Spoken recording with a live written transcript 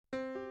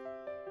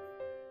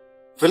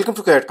Welcome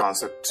to CAD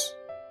Concepts.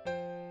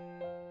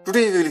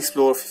 Today we will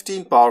explore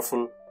 15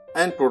 powerful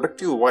and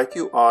productive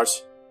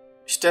YQArch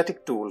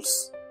static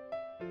tools.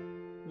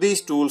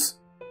 These tools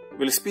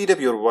will speed up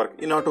your work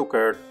in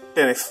AutoCAD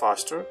 10x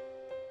faster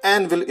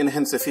and will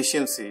enhance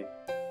efficiency.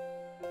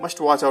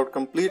 Must watch out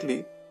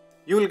completely.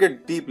 You will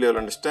get deep level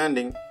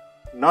understanding,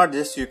 not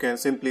just you can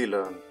simply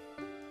learn.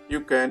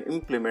 You can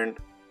implement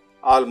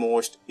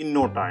almost in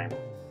no time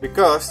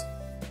because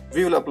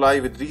we will apply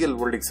with real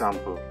world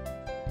example.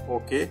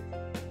 Okay,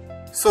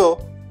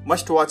 so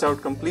must watch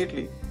out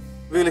completely.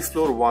 We will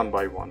explore one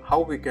by one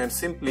how we can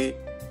simply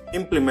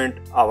implement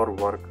our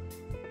work,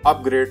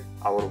 upgrade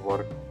our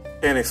work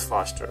 10x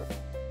faster.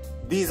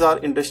 These are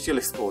industrial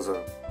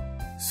exposure.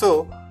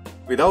 So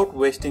without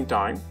wasting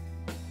time,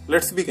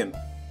 let's begin.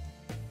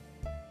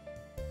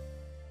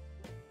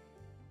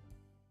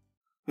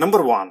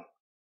 Number 1,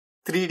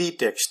 3D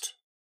text.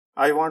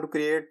 I want to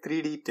create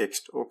 3D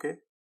text. Okay,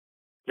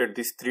 let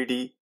this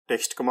 3D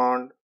text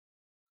command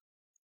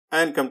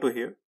and come to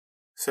here,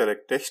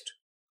 select text.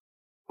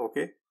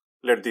 Okay,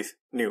 let this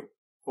new.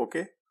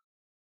 Okay,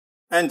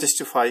 and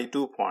justify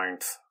 2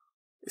 points.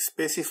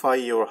 Specify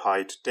your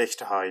height, text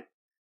height,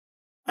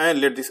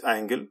 and let this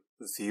angle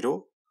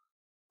 0.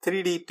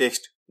 3D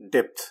text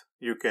depth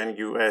you can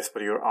give as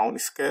per your own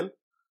scale.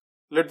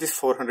 Let this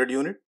 400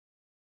 unit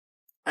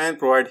and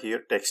provide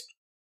here text.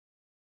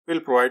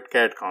 We'll provide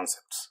CAD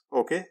concepts.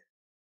 Okay,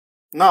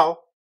 now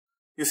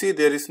you see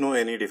there is no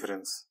any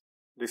difference.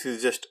 This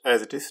is just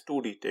as it is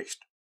 2D text.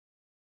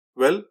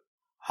 Well,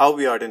 how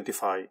we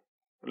identify?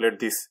 Let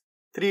this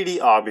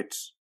 3D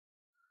orbits.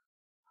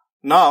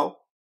 Now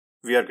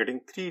we are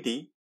getting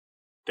 3D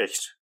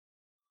text.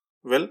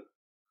 Well,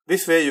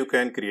 this way you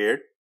can create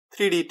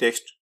 3D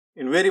text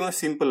in very much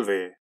simple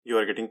way. You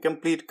are getting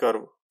complete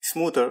curve,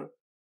 smoother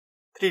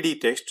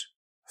 3D text.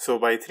 So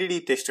by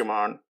 3D text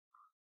command,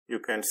 you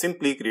can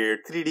simply create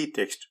 3D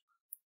text.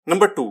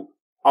 Number 2,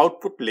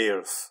 output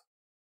layers.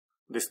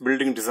 This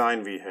building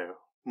design we have,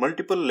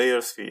 multiple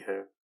layers we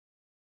have.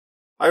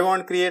 I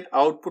want to create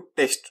output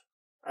text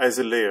as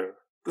a layer.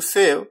 To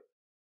save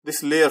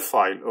this layer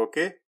file,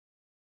 okay,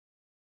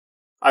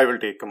 I will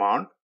take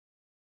command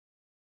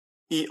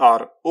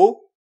ERO.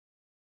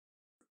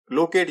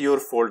 Locate your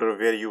folder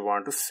where you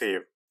want to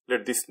save.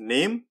 Let this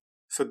name.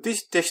 So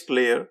this text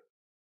layer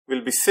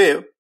will be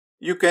saved.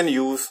 You can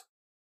use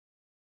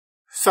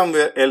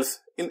somewhere else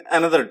in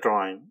another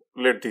drawing.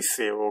 Let this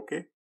save.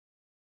 Okay.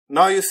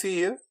 Now you see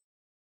here,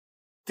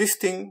 this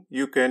thing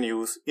you can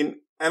use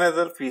in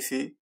another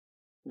PC.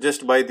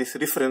 Just by this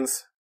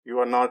reference, you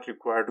are not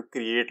required to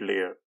create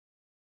layer.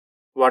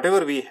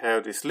 Whatever we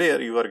have this layer,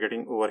 you are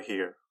getting over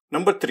here.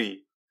 Number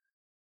 3,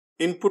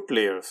 input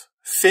layers.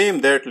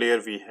 Same that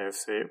layer we have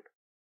saved.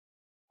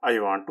 I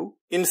want to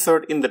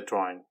insert in the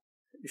drawing.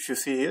 If you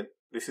see here,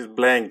 this is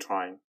blank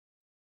drawing.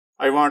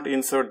 I want to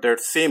insert that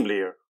same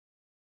layer.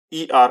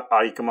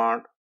 ERI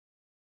command.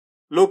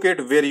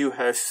 Locate where you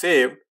have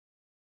saved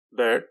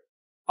that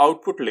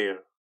output layer.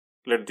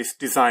 Let this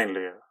design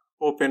layer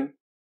open.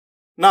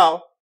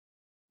 Now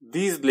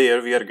these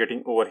layer we are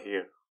getting over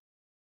here.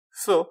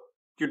 So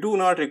you do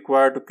not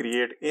require to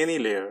create any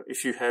layer.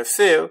 If you have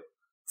saved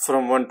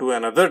from one to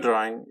another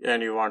drawing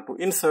and you want to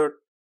insert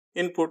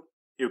input,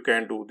 you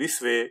can do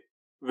this way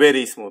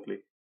very smoothly.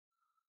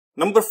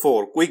 Number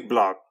 4, quick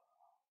block.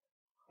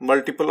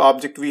 Multiple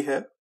object we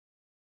have.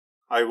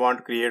 I want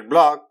to create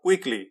block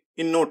quickly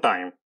in no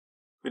time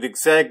with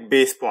exact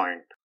base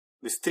point.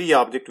 These 3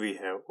 object we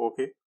have.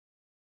 Okay,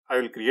 I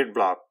will create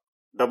block.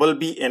 Double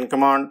BN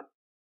command.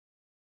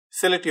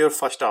 Select your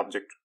first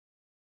object.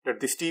 Let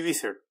this TV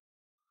set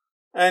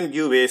and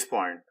give base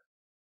point.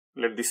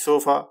 Let this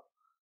sofa.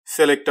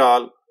 Select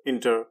all,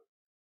 enter,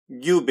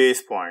 give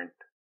base point.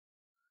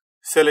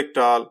 Select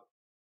all,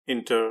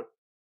 enter,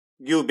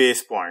 give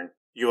base point.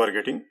 You are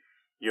getting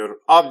your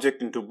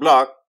object into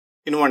block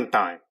in one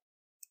time.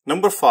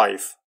 Number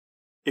 5,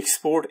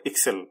 export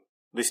Excel.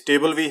 This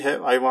table we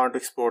have, I want to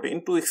export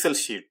into Excel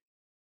sheet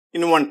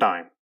in one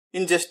time,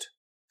 in just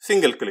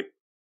single click.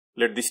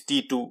 Let this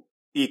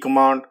T2E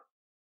command.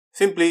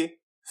 Simply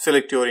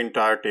select your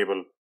entire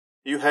table.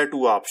 You have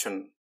 2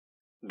 options,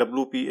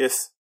 WPS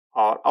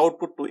or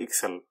output to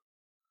Excel.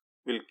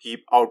 We'll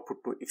keep output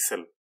to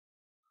Excel.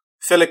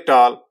 Select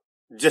all,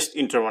 just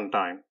enter one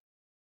time.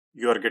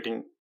 You are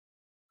getting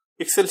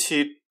Excel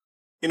sheet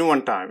in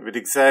one time with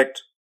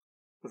exact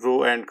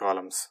row and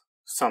columns,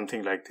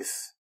 something like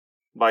this.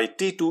 By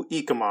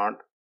T2E command,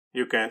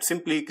 you can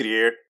simply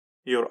create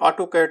your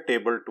AutoCAD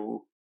table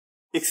to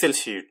Excel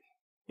sheet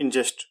in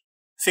just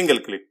single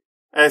click.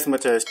 As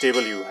much as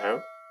table you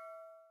have,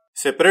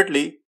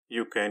 separately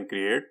you can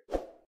create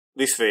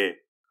this way.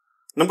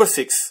 Number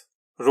 6,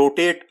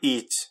 rotate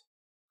each.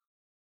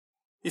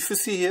 If you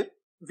see here,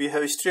 we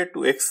have straight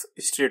to X,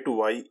 straight to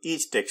Y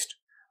each text,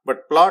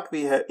 but plot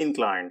we have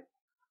inclined.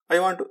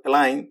 I want to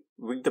align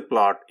with the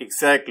plot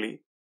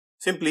exactly.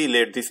 Simply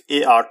let this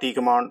ART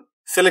command.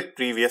 Select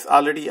previous.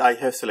 Already I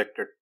have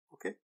selected.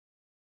 Okay,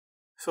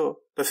 so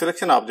the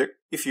selection object,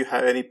 if you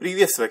have any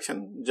previous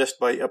selection, just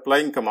by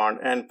applying command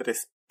and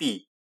press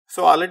P,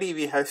 So already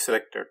we have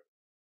selected.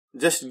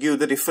 Just give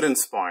the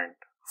reference point,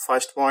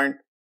 first point,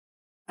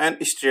 and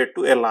straight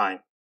to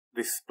align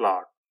this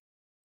plot.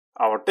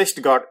 Our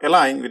text got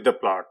aligned with the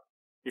plot.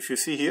 If you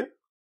see here,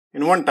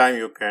 in one time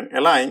you can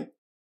align.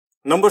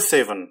 Number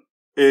 7,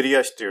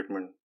 area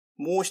statement.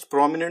 Most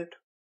prominent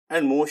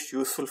and most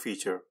useful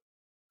feature.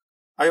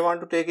 I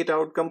want to take it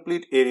out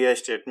complete area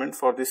statement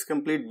for this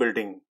complete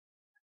building.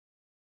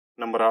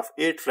 Number of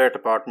 8 flat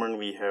apartment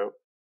we have.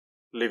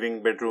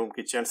 Living, bedroom,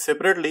 kitchen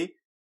separately.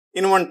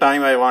 In one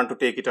time I want to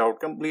take it out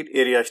complete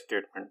area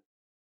statement.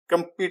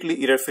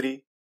 Completely error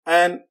free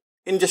and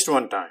in just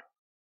one time.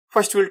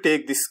 First we'll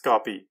take this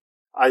copy.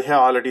 I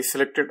have already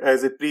selected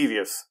as a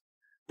previous.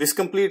 This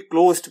complete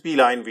closed P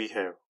line we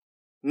have.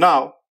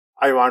 Now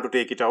I want to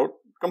take it out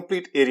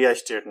complete area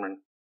statement.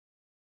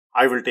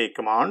 I will take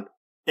command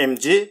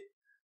MJ,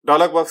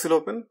 dialog box will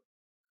open.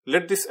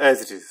 Let this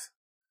as it is.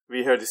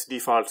 We have this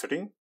default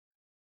setting.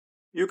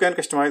 You can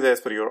customize as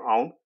per your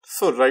own.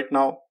 So right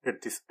now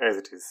let this as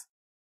it is.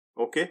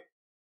 Okay.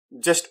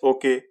 Just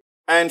OK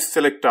and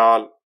select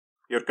all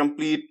your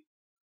complete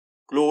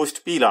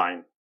closed P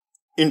line.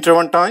 Enter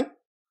one time.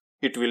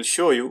 It will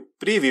show you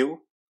preview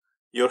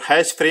your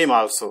hash frame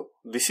also.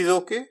 This is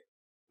OK.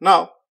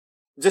 Now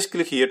just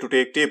click here to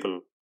take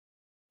table.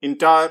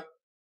 Entire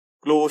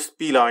closed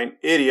P line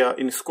area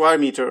in square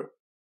meter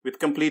with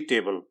complete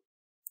table.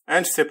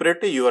 And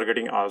separately you are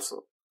getting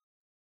also.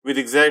 With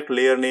exact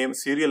layer name,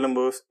 serial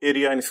numbers,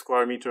 area in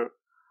square meter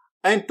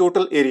and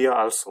total area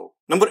also.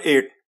 Number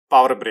 8,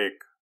 power break.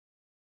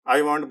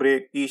 I want to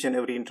break each and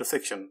every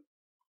intersection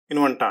in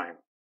one time.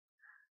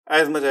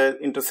 As much as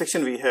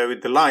intersection we have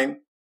with the line,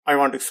 I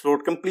want to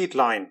explode complete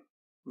line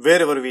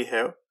wherever we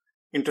have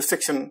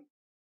intersection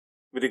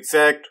with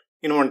exact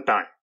in one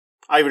time.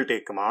 I will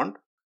take command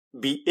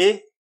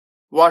BA.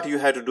 What you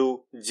have to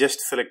do,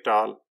 just select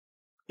all,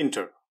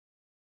 enter.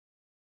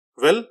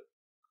 Well,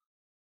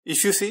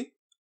 if you see,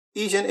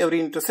 each and every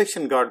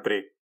intersection got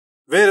break.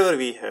 Wherever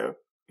we have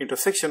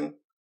intersection,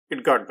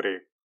 it got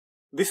break.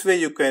 This way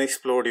you can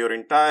explode your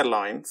entire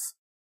lines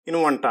in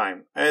one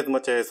time. As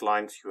much as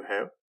lines you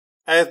have,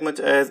 as much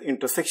as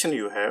intersection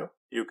you have,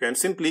 you can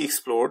simply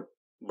explode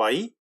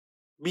by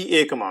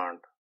BA command.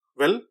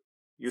 Well,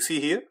 you see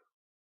here,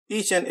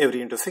 each and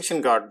every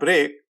intersection got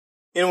break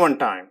in one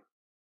time.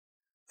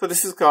 So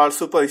this is called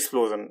super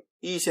explosion.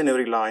 Each and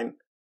every line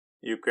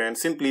you can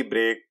simply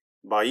break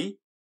by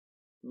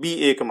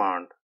BA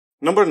command.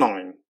 Number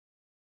 9,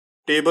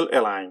 table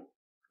align.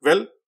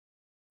 Well,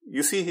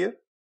 you see here,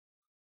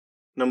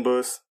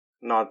 numbers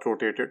not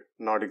rotated,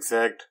 not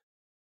exact,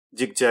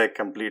 zigzag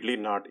completely,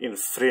 not in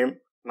frame,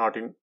 not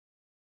in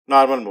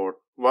normal mode.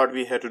 What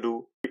we have to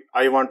do,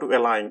 I want to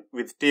align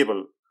with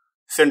table,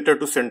 center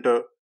to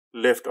center,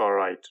 left or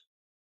right.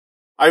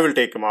 I will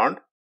take command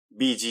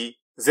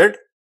BGZ.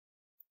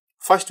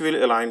 First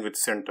we'll align with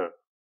center.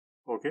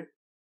 Okay.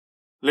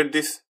 Let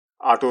this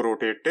auto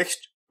rotate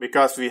text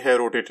because we have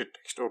rotated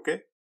text.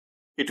 Okay.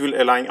 It will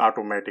align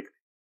automatically.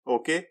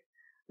 Okay.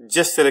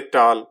 Just select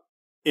all,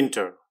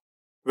 enter.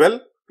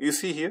 Well, you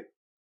see here,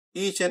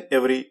 each and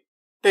every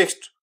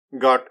text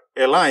got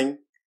aligned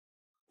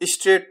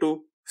straight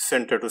to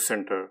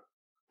center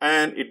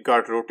and it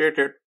got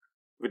rotated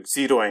with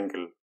 0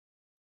 angle.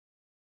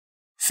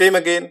 Same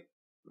again,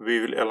 we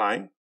will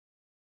align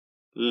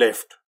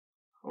left.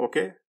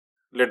 Okay.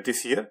 Let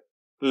this here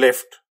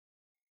left.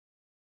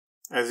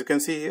 As you can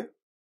see here,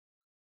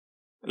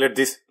 let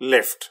this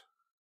left.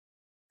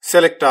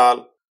 Select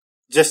all,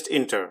 just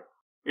enter.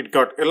 It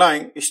got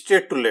aligned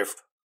straight to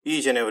left,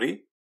 each and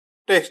every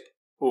text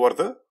over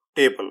the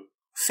table.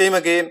 Same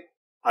again,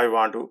 I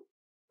want to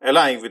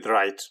align with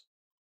right.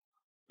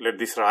 Let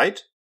this right.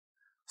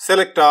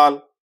 Select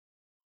all,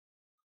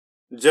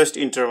 just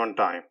enter one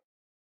time.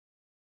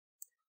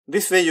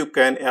 This way you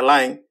can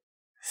align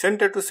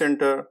center to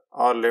center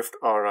or left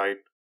or right.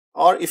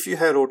 Or if you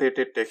have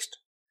rotated text,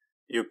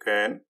 you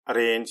can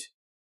arrange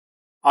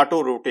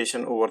auto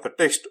rotation over the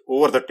text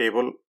over the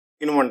table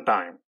in one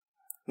time.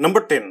 Number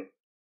 10,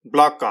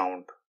 block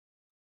count.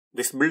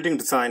 This building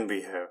design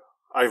we have.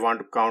 I want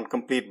to count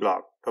complete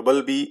block.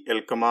 Double B,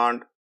 L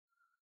command,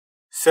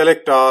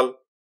 select all,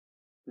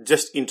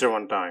 just enter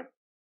one time.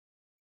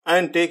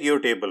 And take your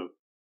table.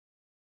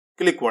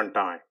 Click one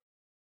time.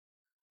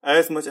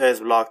 As much as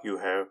block you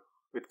have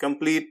with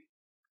complete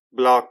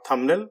block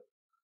thumbnail,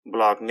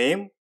 block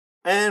name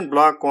and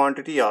block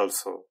quantity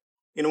also.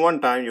 In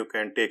one time you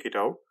can take it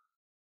out.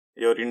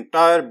 Your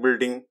entire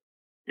building,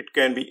 it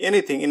can be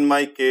anything. In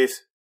my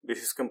case,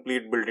 this is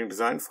complete building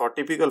design for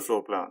typical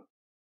floor plan.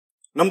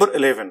 Number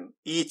 11,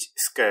 each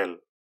scale.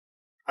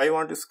 I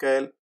want to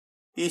scale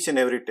each and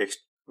every text.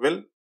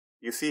 Well,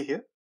 you see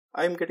here,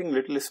 I am getting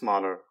little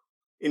smaller.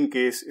 In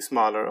case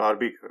smaller or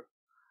bigger,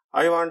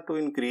 I want to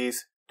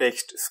increase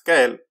text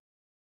scale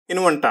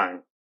in one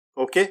time.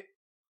 Okay.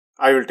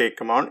 I will take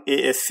command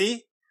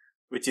ASC,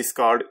 which is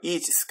called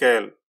each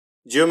scale.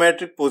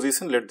 Geometric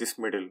position, let this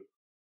middle.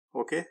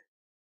 Okay.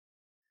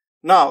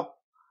 Now,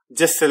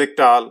 just select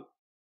all.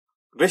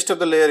 Rest of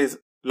the layer is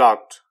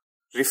locked.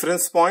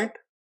 Reference point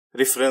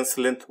reference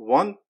length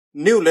 1,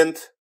 new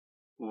length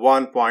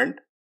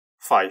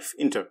 1.5,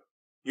 enter.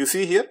 You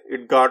see here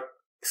it got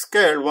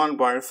scaled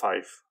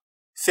 1.5.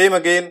 Same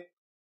again,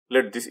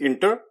 let this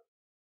enter,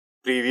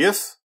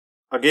 previous,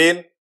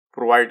 again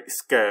provide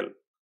scale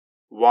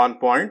 1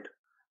 point,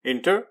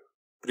 enter,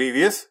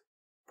 previous,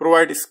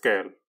 provide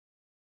scale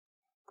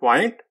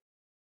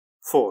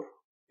 0.4.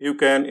 You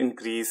can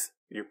increase,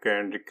 you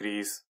can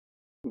decrease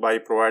by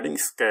providing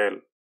scale.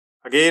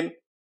 Again,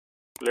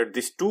 let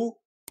this 2,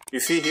 you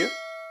see here,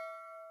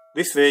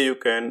 this way you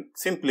can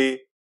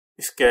simply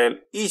scale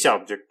each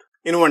object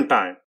in one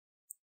time.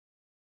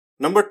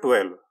 Number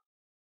 12,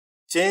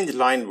 change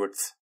line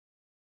width.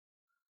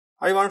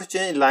 I want to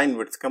change line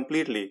width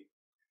completely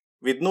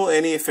with no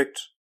any effect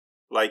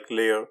like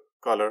layer,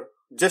 color,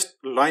 just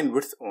line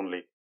width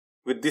only.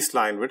 With this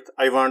line width,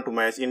 I want to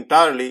match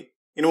entirely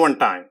in one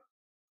time.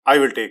 I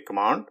will take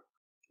command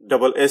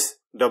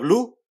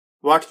SW.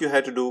 What you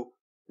have to do,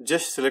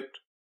 just select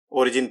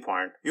origin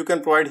point. You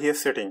can provide here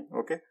setting,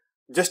 okay.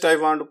 Just I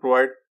want to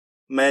provide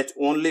match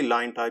only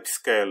line type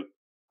scale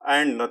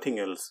and nothing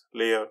else.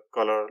 Layer,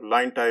 color,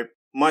 line type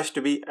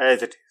must be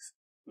as it is.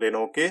 Then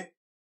okay.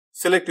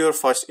 Select your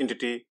first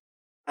entity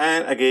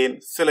and again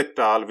select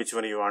all which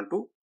one you want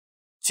to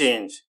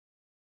change.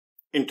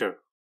 Enter.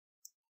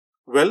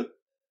 Well,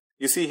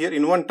 you see here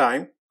in one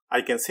time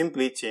I can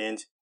simply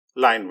change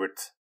line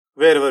width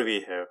wherever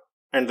we have.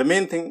 And the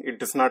main thing, it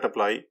does not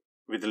apply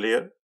with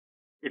layer.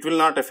 It will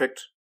not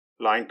affect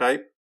line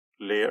type,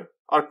 layer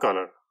or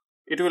color.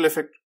 It will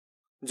affect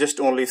just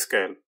only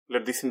scale.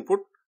 Let this input.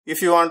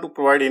 If you want to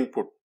provide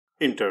input,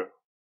 enter.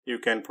 You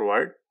can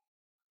provide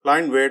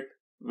line width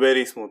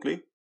very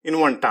smoothly in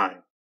one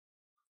time.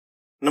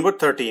 Number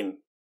 13,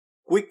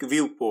 quick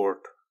viewport.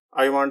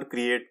 I want to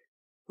create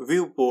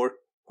viewport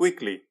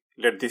quickly.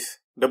 Let this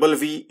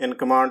V in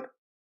command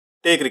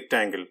take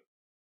rectangle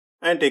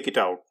and take it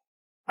out.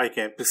 I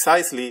can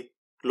precisely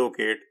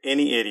locate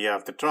any area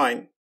of the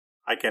drawing.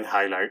 I can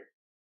highlight.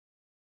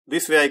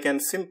 This way I can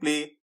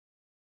simply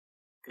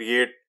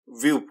create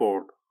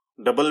viewport.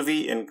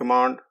 V in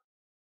command.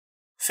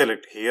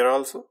 Select here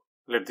also.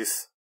 Let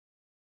this,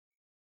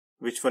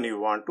 which one you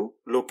want to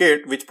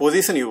locate, which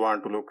position you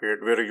want to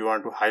locate, where you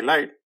want to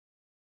highlight.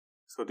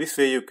 So this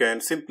way you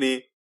can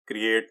simply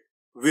create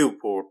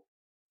viewport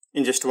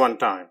in just one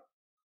time.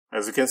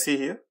 As you can see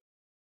here,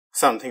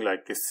 something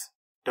like this.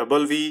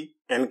 V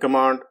in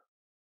command,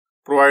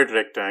 provide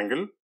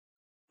rectangle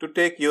to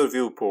take your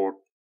viewport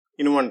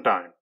in one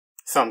time.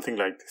 Something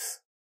like this.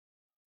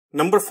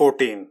 Number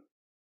 14,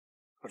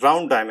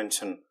 round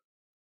dimension.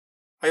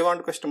 I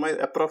want to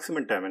customize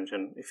approximate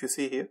dimension. If you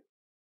see here,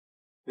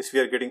 this we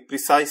are getting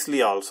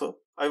precisely also.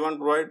 I want to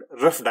provide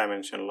rough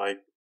dimension like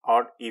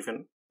odd,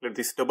 even. Let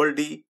this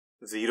D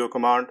 0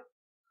 command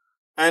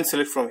and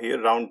select from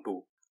here round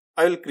 2.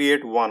 I will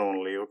create one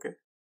only, okay.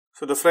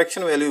 So the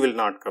fraction value will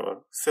not cover.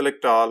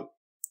 Select all,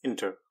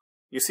 enter.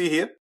 You see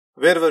here,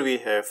 wherever we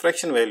have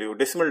fraction value,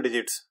 decimal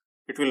digits,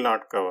 it will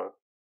not cover.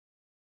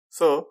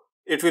 So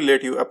it will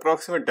let you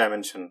approximate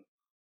dimension.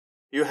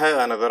 You have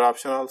another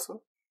option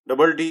also.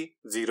 D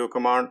 0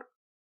 command.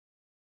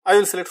 I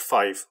will select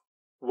 5.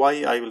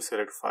 Why I will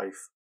select 5?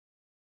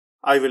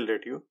 I will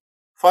let you.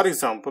 For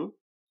example,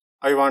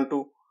 I want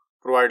to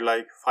provide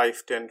like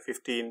 5, 10,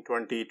 15,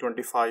 20,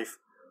 25.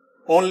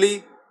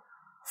 Only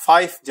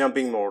 5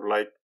 jumping mode,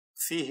 like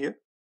see here.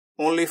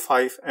 Only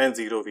 5 and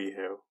 0 we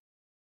have.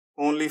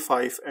 Only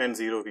 5 and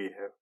 0 we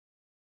have.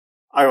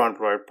 I want to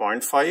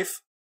provide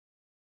 0.5.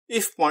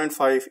 If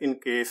 0.5 in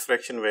case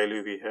fraction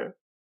value we have,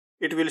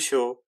 it will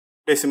show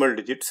decimal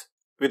digits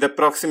with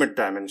approximate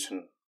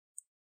dimension.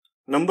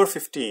 Number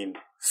 15,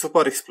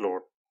 super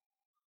explode.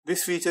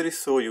 This feature is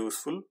so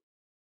useful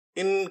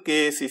in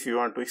case if you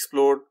want to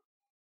explode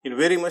in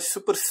very much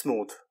super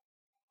smooth.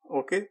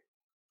 Okay,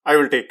 I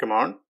will take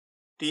command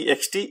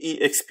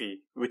txt-exp,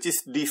 which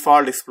is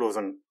default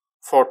explosion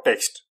for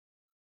text.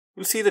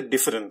 You'll see the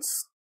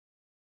difference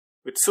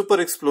with super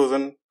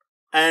explosion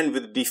and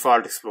with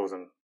default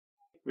explosion.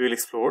 We will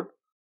explode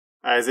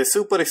as a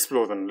super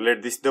explosion.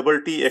 Let this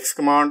TX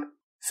command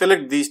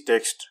select this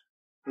text.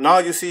 Now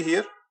you see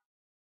here.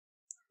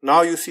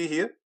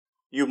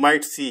 You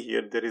might see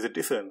here there is a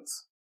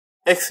difference.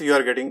 X you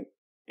are getting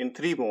in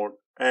 3 mode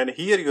and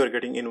here you are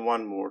getting in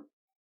 1 mode.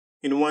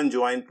 In one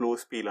join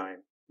close P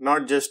line.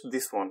 Not just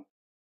this one.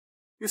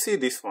 You see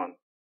this one.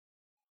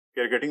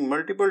 We are getting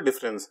multiple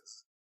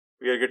differences.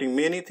 We are getting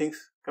many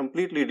things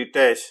completely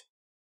detached.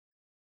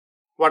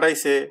 What I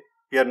say,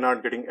 we are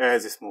not getting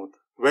as smooth.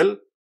 Well,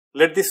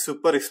 let this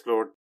super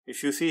explode.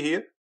 If you see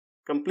here,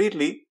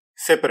 completely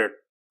separate,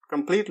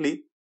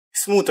 completely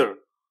smoother.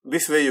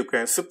 This way you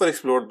can super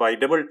explode by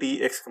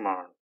TX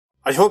command.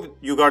 I hope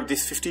you got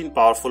these 15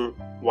 powerful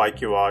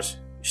YQArch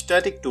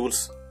static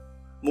tools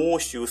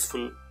most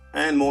useful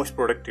and most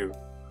productive.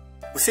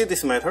 To see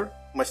this method,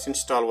 must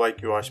install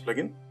YQArch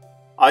plugin.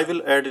 I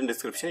will add in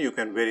description. You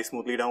can very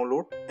smoothly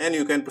download and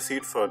you can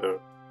proceed further.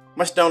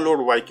 Must download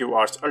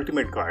YQArch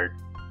Ultimate Guide.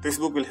 This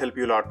book will help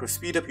you a lot to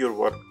speed up your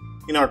work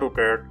in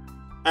AutoCAD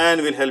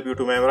and will help you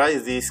to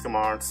memorize these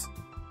commands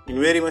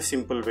in very much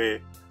simple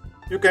way.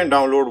 You can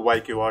download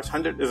YQArch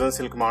 100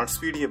 Essential Commands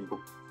PDF book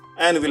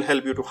and will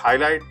help you to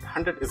highlight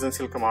 100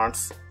 essential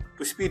commands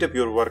to speed up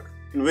your work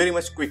in very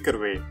much quicker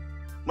way.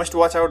 Must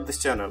watch out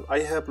this channel. I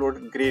have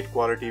uploaded great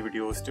quality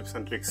videos, tips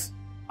and tricks.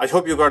 I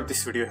hope you got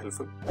this video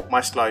helpful.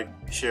 Must like,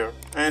 share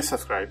and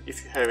subscribe.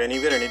 If you have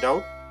anywhere any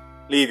doubt,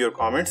 leave your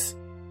comments.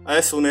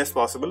 As soon as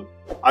possible,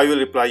 I will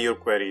reply your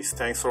queries.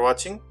 Thanks for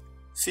watching.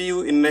 See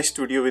you in next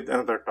video with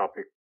another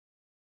topic.